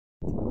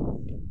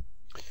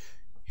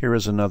Here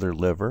is another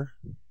liver.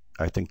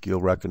 I think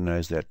you'll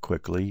recognize that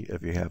quickly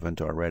if you haven't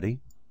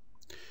already.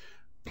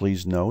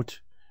 Please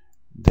note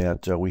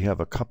that we have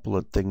a couple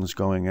of things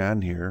going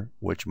on here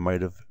which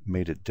might have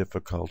made it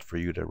difficult for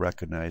you to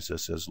recognize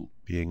this as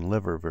being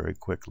liver very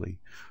quickly.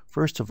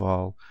 First of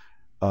all,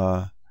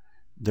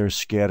 there's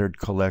scattered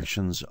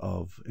collections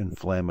of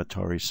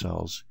inflammatory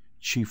cells,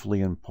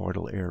 chiefly in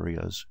portal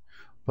areas,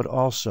 but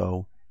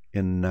also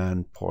in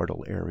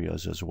non-portal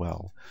areas as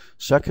well.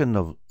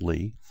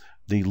 Secondly,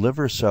 the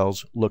liver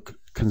cells look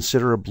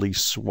considerably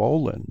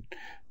swollen,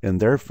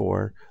 and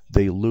therefore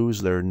they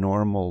lose their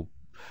normal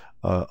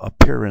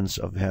appearance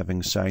of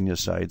having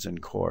sinusides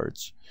and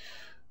cords.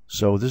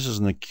 So this is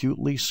an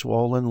acutely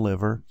swollen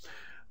liver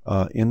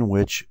in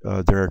which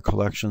there are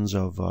collections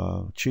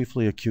of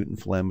chiefly acute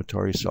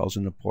inflammatory cells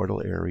in the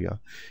portal area.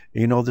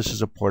 You know this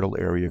is a portal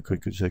area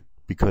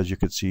because you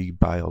could see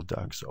bile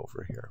ducts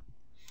over here.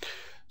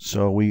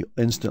 So we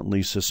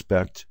instantly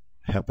suspect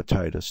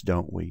hepatitis,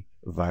 don't we?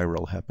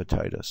 Viral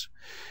hepatitis.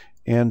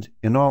 And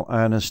in all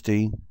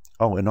honesty,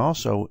 oh, and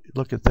also,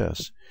 look at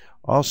this.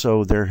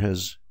 Also, there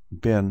has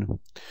been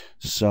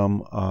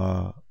some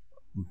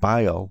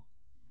bile,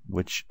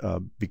 which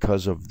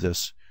because of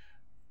this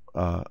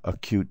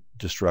acute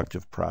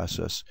destructive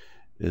process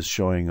is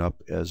showing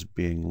up as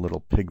being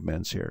little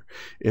pigments here.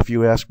 If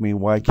you ask me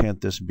why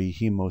can't this be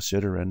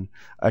hemosiderin,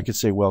 I could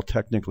say, well,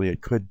 technically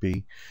it could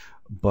be,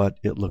 but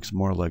it looks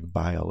more like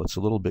bile. It's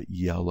a little bit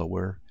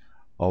yellower,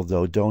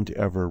 although don't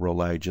ever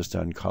rely just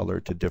on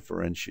color to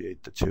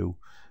differentiate the two,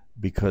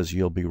 because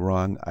you'll be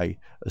wrong. I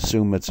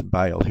assume it's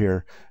bile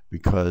here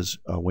because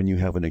when you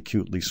have an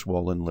acutely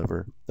swollen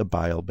liver, the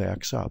bile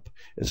backs up.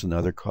 It's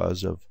another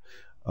cause of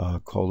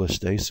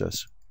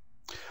cholestasis.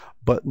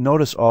 But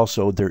notice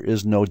also there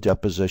is no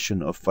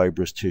deposition of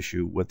fibrous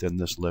tissue within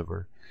this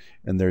liver,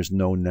 and there's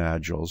no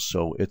nodules,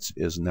 so it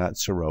is not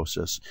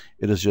cirrhosis.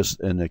 It is just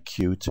an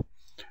acute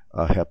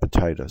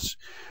hepatitis.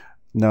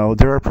 Now,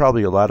 there are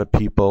probably a lot of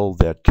people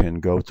that can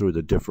go through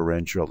the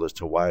differential as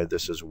to why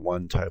this is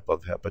one type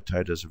of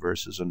hepatitis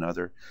versus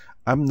another.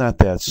 I'm not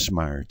that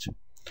smart.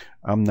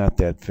 I'm not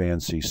that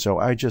fancy. So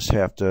I just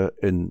have to,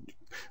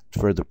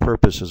 for the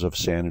purposes of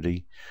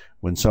sanity,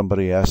 when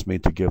somebody asks me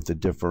to give the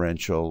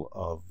differential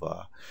of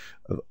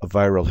a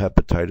viral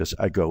hepatitis,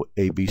 I go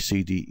A, B,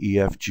 C, D, E,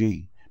 F,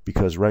 G,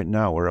 because right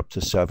now we're up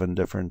to 7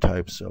 different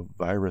types of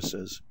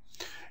viruses.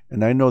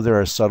 And I know there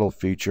are subtle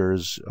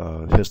features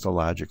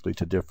histologically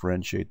to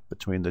differentiate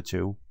between the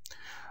two.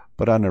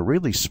 But on a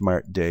really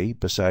smart day,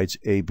 besides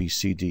A, B,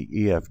 C, D,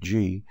 E, F,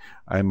 G,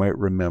 I might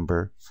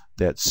remember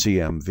that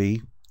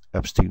CMV,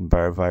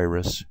 Epstein-Barr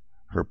virus,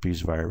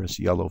 herpes virus,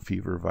 yellow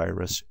fever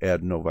virus,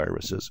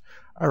 adenoviruses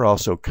are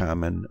also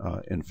common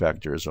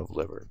infectors of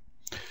liver.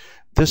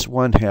 This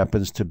one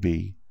happens to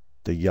be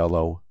the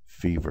yellow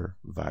fever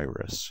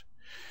virus.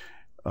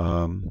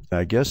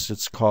 I guess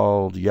it's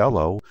called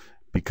yellow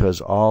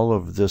because all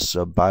of this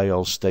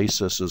bile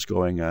stasis is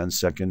going on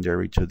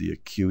secondary to the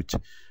acute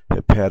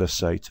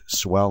hepatocyte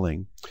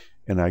swelling.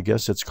 And I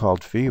guess it's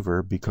called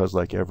fever because,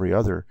 like every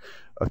other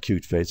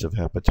acute phase of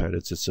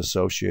hepatitis, it's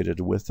associated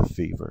with the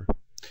fever.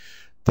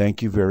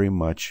 Thank you very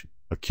much.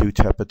 Acute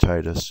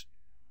hepatitis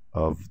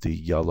of the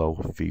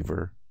yellow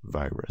fever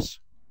virus.